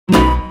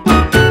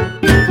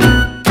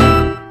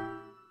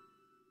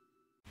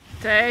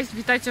Cześć,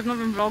 witajcie w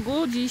nowym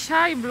vlogu.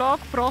 Dzisiaj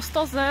vlog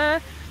prosto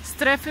ze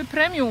strefy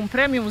Premium.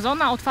 Premium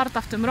Zona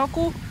otwarta w tym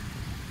roku.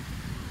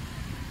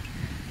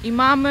 I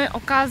mamy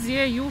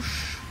okazję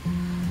już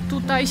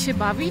tutaj się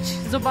bawić.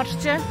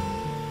 Zobaczcie,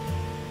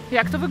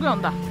 jak to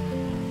wygląda.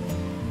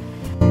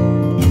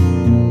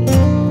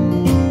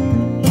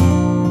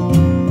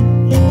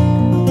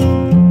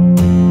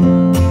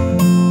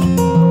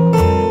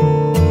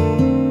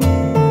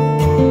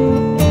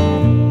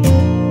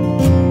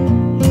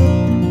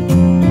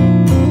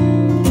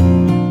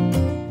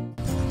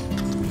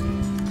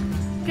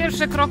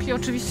 Pierwsze kroki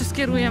oczywiście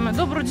skierujemy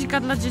do brodzika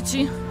dla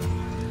dzieci,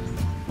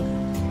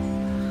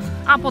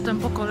 a potem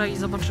po kolei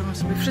zobaczymy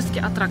sobie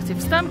wszystkie atrakcje.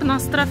 Wstęp na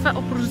strefę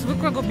oprócz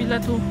zwykłego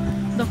biletu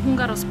do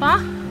Hungarospa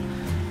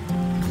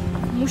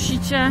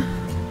musicie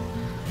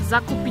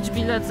zakupić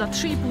bilet za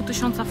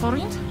 3500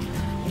 forint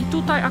i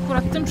tutaj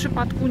akurat w tym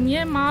przypadku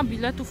nie ma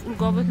biletów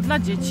ulgowych dla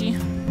dzieci.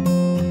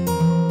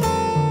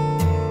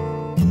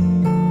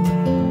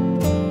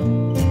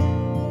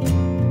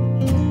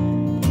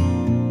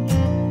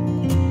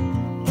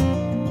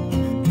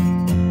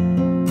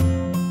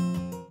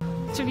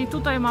 Czyli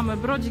tutaj mamy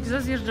brodzik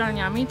ze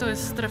zjeżdżalniami, to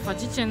jest strefa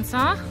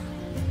dziecięca.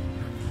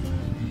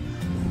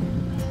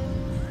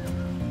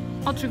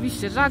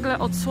 Oczywiście żagle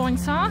od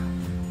słońca.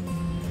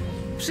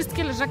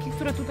 Wszystkie leżaki,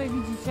 które tutaj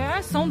widzicie,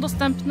 są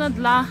dostępne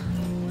dla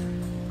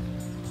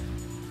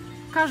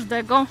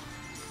każdego,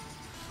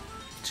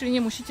 czyli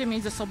nie musicie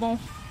mieć ze sobą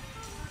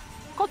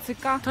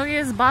kocyka. To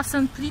jest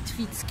basen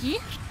plitwicki.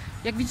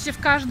 Jak widzicie,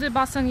 w każdy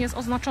basen jest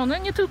oznaczony,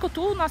 nie tylko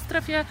tu, na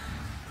strefie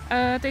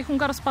tej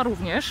Hungarospa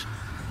również.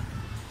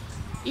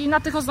 I na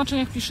tych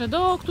oznaczeniach pisze,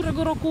 do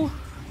którego roku,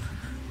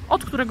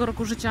 od którego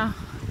roku życia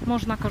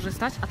można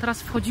korzystać. A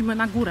teraz wchodzimy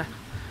na górę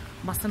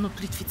basenu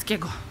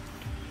plitwickiego.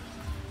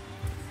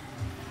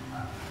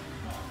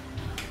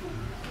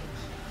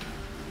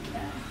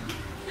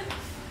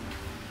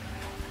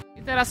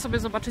 I teraz sobie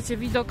zobaczycie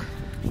widok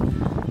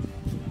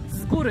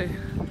z góry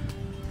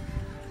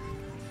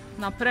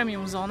na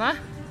Premium Zonę.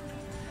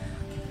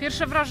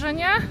 Pierwsze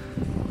wrażenie,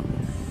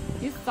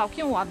 jest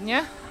całkiem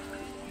ładnie.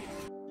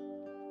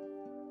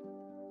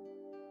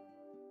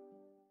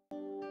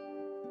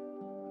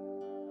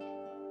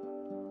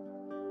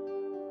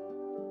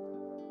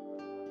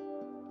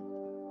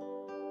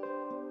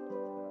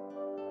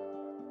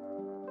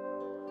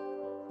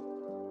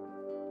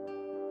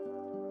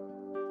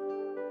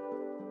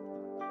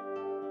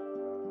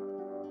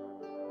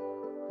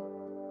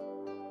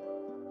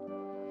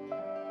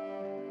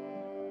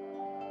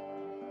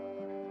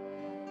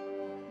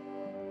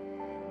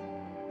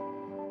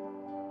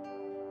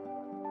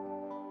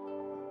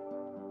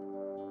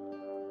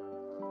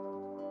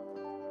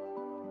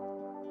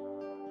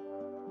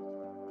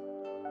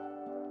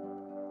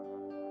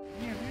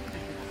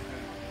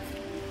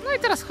 No i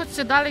teraz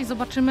chodźcie dalej,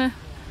 zobaczymy,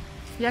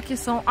 jakie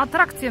są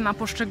atrakcje na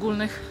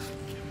poszczególnych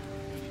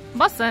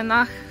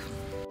basenach.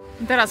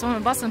 I teraz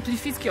mamy basen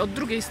plitwicki od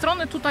drugiej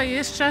strony. Tutaj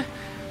jeszcze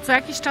co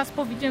jakiś czas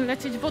powinien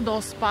lecieć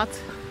wodospad,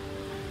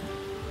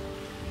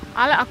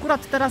 ale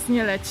akurat teraz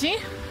nie leci.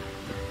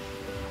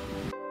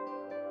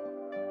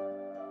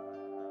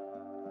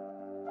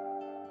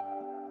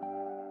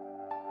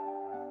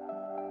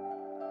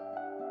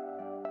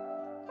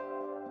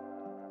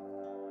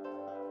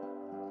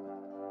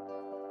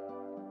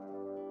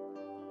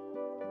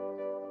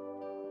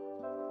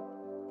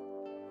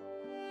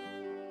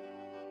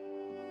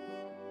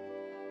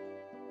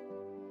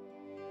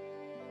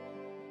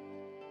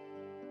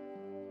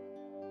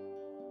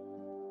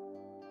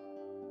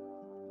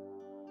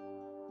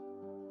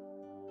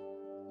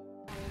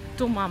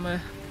 Tu mamy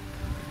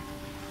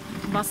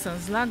basen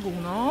z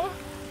laguną.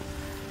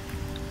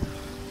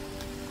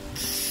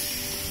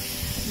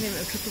 Nie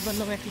wiem, czy tu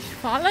będą jakieś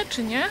fale,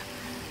 czy nie.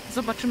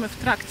 Zobaczymy w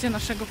trakcie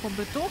naszego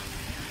pobytu.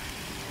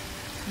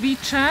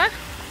 Bicze.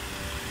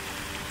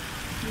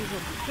 Dużo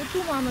biczy.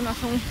 Tu mamy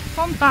naszą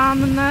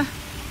fontannę.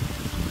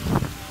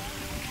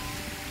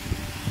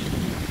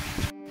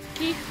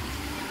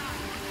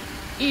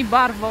 I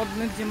bar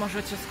wodny, gdzie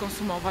możecie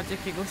skonsumować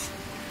jakiegoś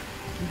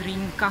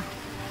drinka.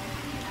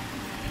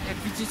 Jak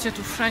widzicie,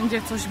 tu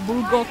wszędzie coś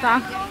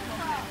bulgota.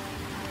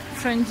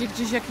 Wszędzie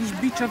gdzieś jakieś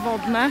bicze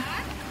wodne.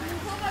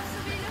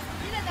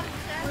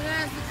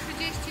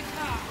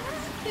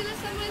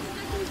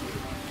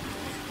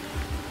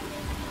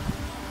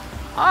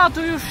 O,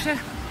 tu już się...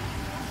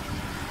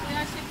 Ja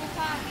się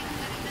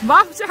popatrzę.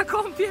 Babcia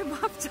kąpie,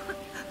 babcia.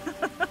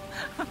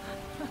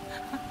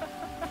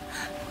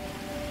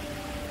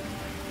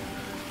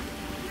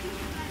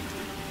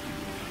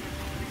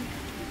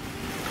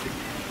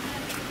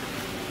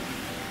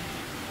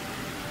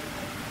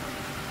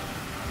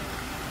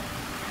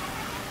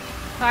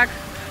 Tak,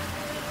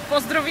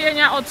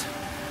 pozdrowienia od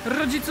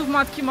rodziców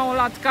matki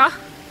małolatka.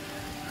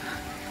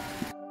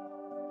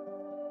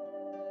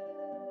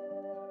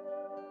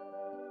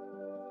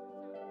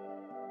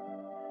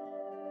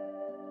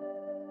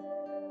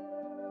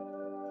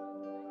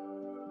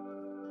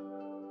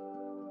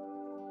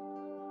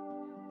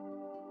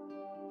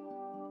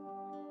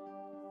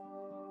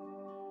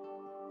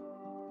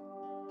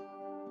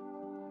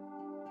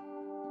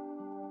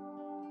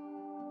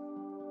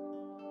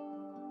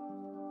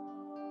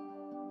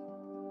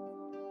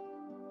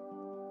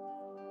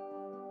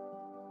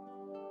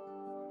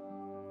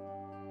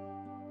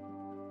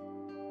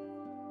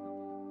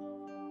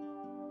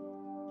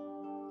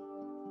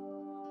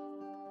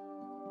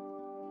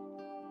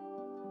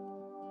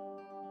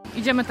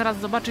 Idziemy teraz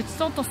zobaczyć,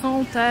 co to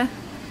są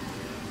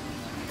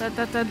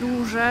te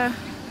duże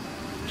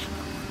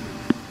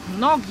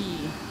nogi.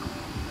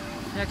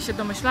 Jak się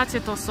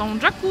domyślacie, to są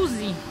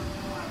jacuzzi.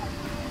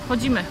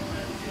 Chodzimy.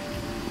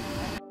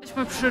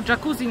 Jesteśmy przy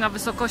jacuzzi na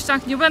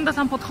wysokościach. Nie będę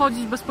tam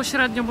podchodzić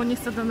bezpośrednio, bo nie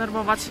chcę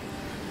denerwować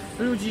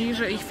ludzi,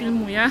 że ich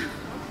filmuję.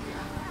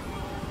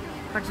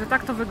 Także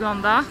tak to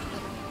wygląda.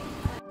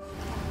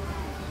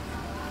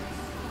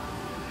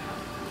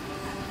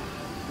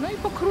 No i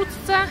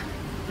pokrótce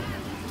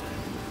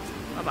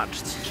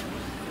zobaczcie.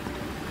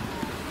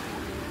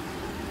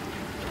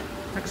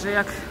 Także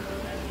jak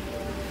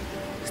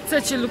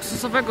chcecie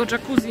luksusowego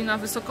jacuzzi na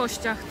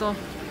wysokościach, to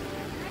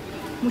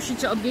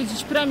musicie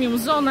odwiedzić Premium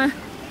Zonę.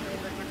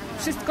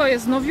 Wszystko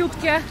jest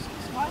nowiutkie,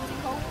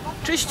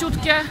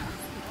 czyściutkie.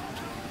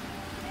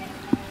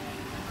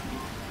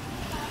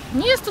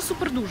 Nie jest to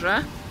super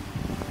duże,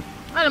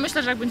 ale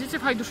myślę, że jak będziecie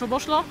w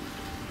Hajduszoboszlo,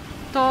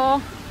 to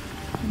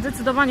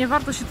zdecydowanie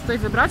warto się tutaj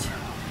wybrać.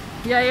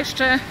 Ja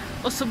jeszcze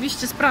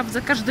osobiście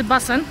sprawdzę każdy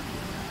basen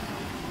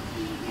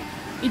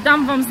i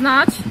dam wam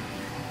znać,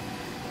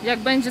 jak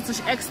będzie coś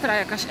ekstra,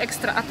 jakaś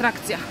ekstra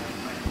atrakcja.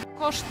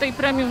 Koszt tej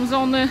Premium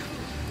Zony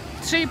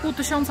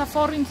 3500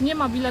 forint, nie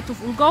ma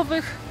biletów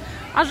ulgowych,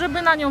 a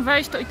żeby na nią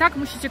wejść, to i tak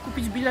musicie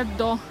kupić bilet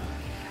do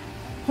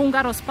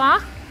Hungarospa.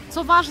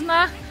 Co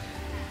ważne,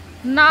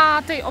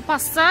 na tej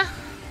opasce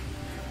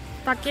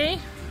takiej,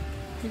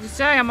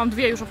 widzicie, ja mam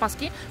dwie już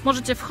opaski,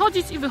 możecie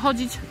wchodzić i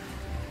wychodzić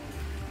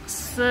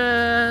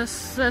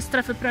ze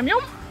strefy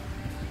premium,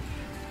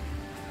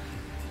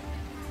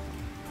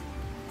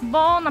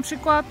 bo na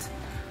przykład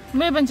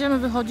my będziemy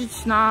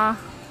wychodzić na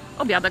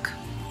obiadek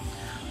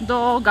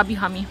do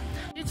Gabihami.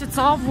 Wiecie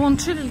co?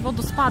 Włączyli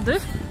wodospady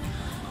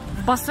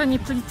w basenie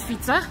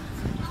Plitwice.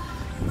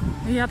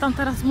 Ja tam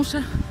teraz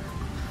muszę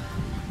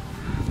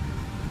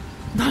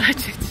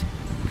dolecieć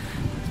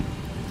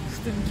z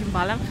tym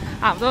gimbalem.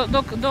 A,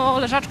 do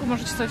leżaczku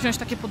możecie sobie wziąć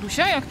takie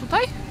podusie, jak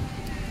tutaj.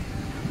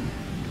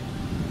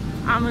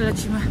 A my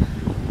lecimy.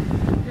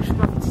 Już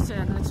chyba widzicie,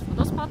 jak leci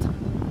wodospad.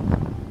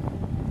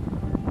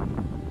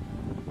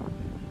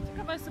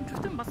 Ciekawa jestem, czy w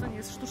tym basenie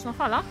jest sztuczna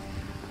fala.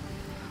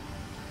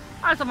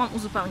 Ale to wam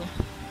uzupełnię,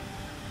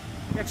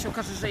 jak się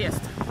okaże, że jest.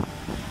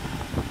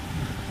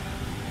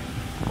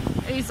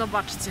 I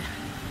zobaczcie.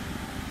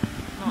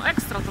 No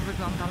ekstra to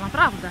wygląda,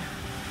 naprawdę.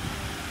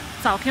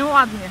 Całkiem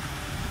ładnie.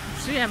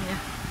 Przyjemnie.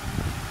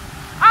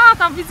 A,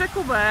 tam widzę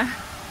Kubę.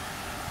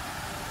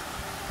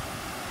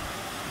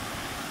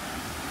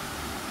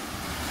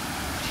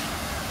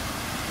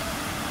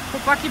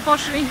 Chłopaki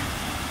poszli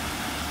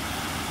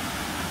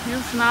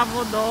już na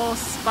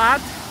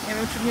wodospad. Nie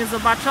wiem, czy mnie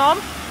zobaczą.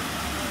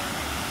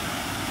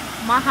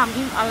 Macham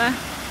im, ale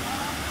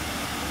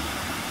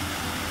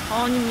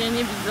oni mnie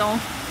nie widzą.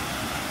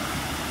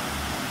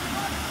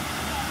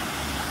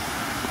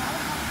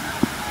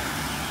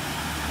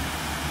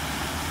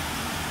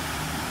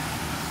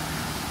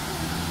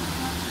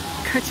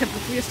 Czekajcie, bo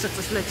tu jeszcze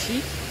coś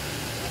leci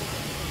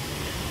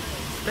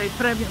z tej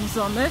premium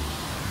zony.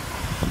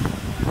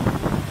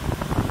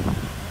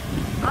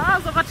 A,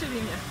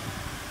 zobaczyli mnie.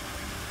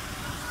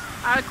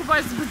 Ale Kuba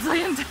jest zbyt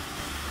zajęty.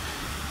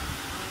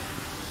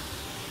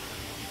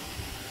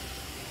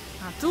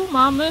 A tu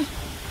mamy...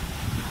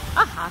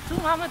 Aha,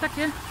 tu mamy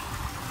takie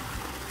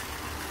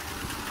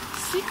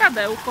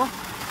sikadełko.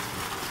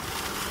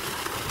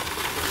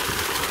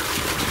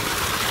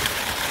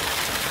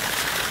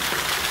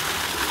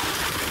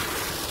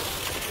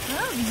 No,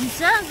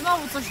 widzicie?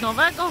 Znowu coś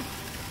nowego.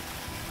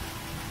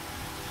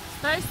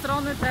 Z tej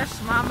strony też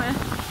mamy.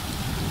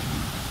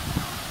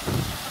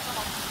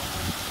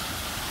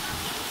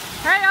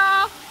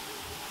 Hejo!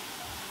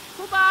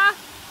 Kuba!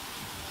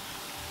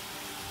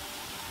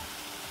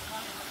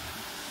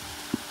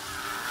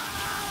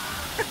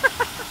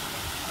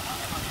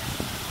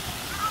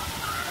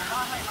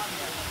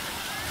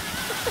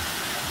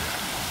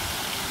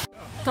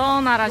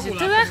 To na razie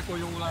tyle.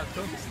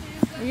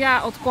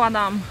 Ja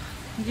odkładam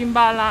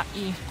gimbala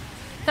i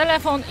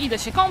telefon, idę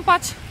się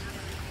kąpać.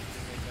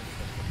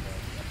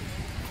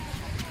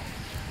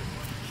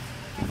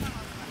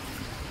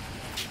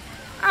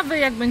 A wy,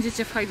 jak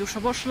będziecie w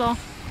Hajduszoboszlo,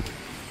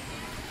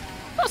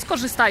 to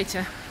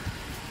skorzystajcie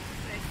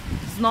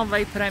z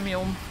nowej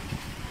premium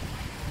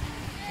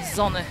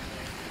zony.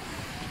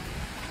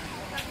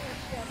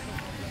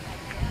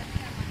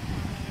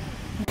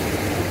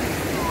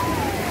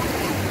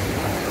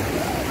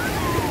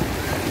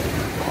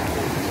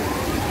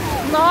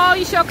 No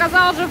i się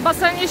okazało, że w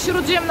basenie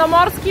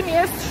śródziemnomorskim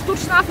jest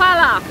sztuczna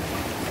fala.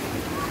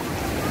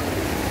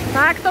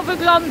 Tak to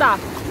wygląda.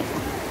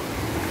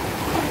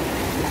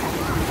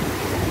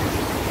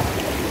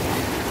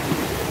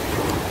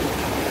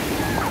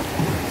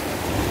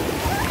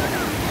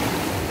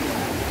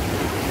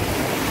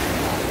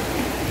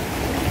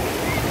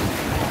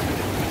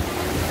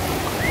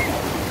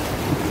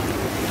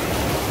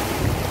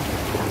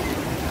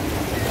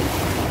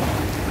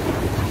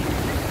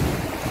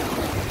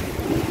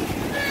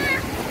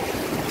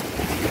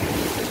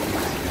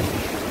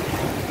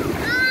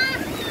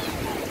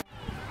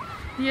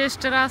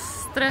 Jeszcze raz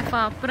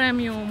strefa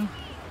premium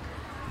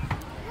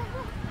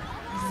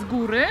z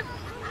góry.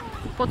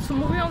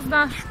 Podsumowując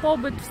nasz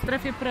pobyt w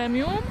strefie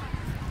premium,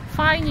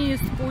 fajnie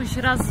jest pójść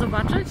raz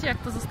zobaczyć, jak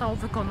to zostało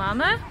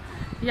wykonane,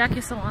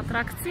 jakie są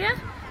atrakcje.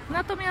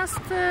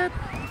 Natomiast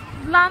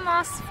dla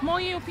nas, w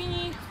mojej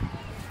opinii,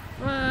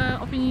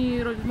 opinii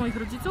moich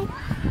rodziców,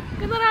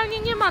 generalnie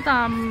nie ma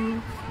tam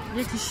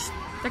jakichś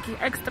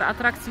takich ekstra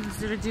atrakcji,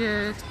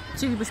 gdzie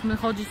chcielibyśmy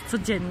chodzić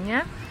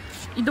codziennie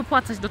i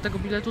dopłacać do tego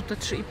biletu te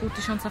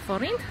 3500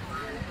 forint.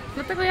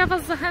 Dlatego ja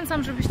Was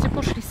zachęcam, żebyście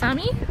poszli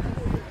sami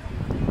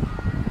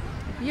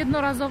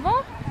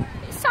jednorazowo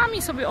i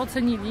sami sobie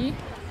ocenili,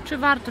 czy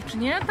warto, czy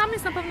nie. Tam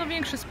jest na pewno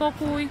większy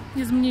spokój,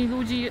 jest mniej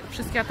ludzi,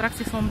 wszystkie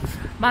atrakcje są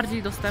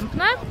bardziej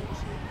dostępne.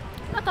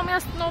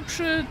 Natomiast no,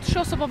 przy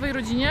 3-osobowej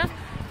rodzinie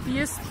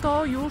jest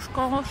to już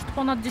koszt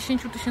ponad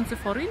 10 000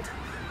 forint,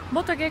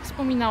 bo tak jak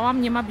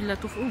wspominałam, nie ma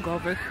biletów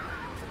ulgowych.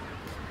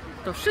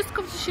 To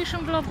wszystko w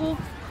dzisiejszym vlogu.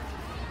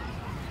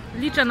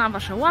 Liczę na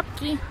Wasze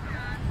łapki,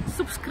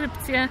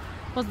 subskrypcje.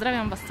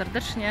 Pozdrawiam Was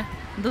serdecznie.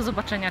 Do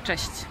zobaczenia.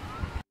 Cześć!